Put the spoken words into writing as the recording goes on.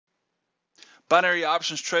Binary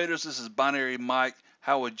options traders, this is Binary Mike.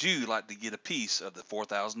 How would you like to get a piece of the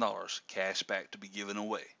 $4,000 cash back to be given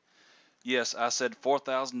away? Yes, I said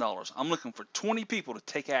 $4,000. I'm looking for 20 people to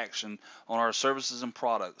take action on our services and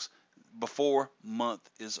products before month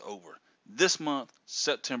is over. This month,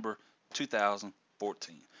 September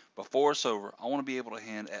 2014. Before it's over, I want to be able to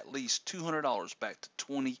hand at least $200 back to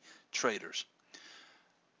 20 traders.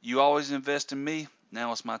 You always invest in me.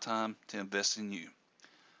 Now it's my time to invest in you.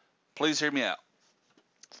 Please hear me out.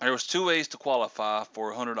 There was two ways to qualify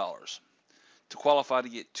for $100. To qualify to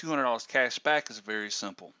get $200 cash back is very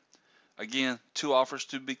simple. Again, two offers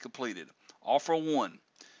to be completed. Offer one,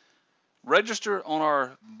 register on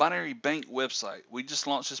our Binary Bank website. We just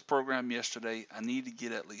launched this program yesterday. I need to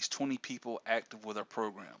get at least 20 people active with our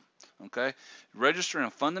program. Okay? Register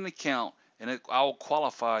and fund an account, and I will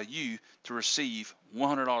qualify you to receive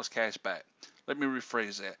 $100 cash back. Let me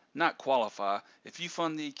rephrase that. Not qualify. If you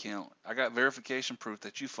fund the account, I got verification proof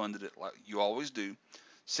that you funded it like you always do.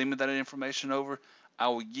 Send me that information over. I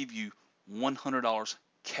will give you $100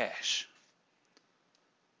 cash.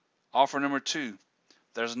 Offer number two.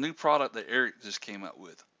 There's a new product that Eric just came out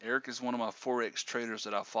with. Eric is one of my Forex traders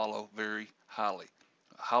that I follow very highly.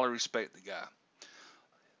 I highly respect the guy.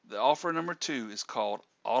 The offer number two is called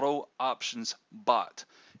Auto Options Bot.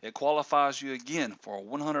 It qualifies you again for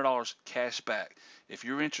 $100 cash back. If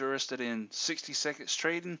you're interested in 60 seconds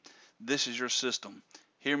trading, this is your system.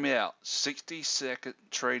 Hear me out. 60-second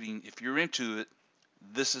trading, if you're into it,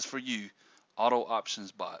 this is for you. Auto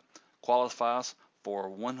Options Bot qualifies for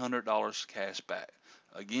 $100 cash back.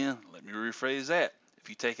 Again, let me rephrase that. If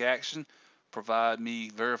you take action, provide me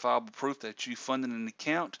verifiable proof that you funded an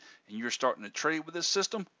account and you're starting to trade with this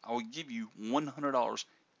system, I will give you $100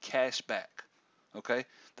 cash back. Okay?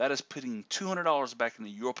 That is putting $200 back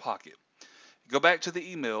into your pocket. Go back to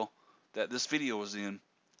the email that this video was in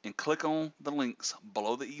and click on the links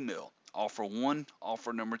below the email. Offer one,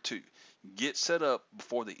 offer number two. Get set up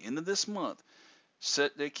before the end of this month.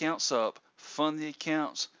 Set the accounts up, fund the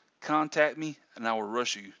accounts, contact me, and I will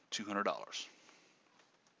rush you $200.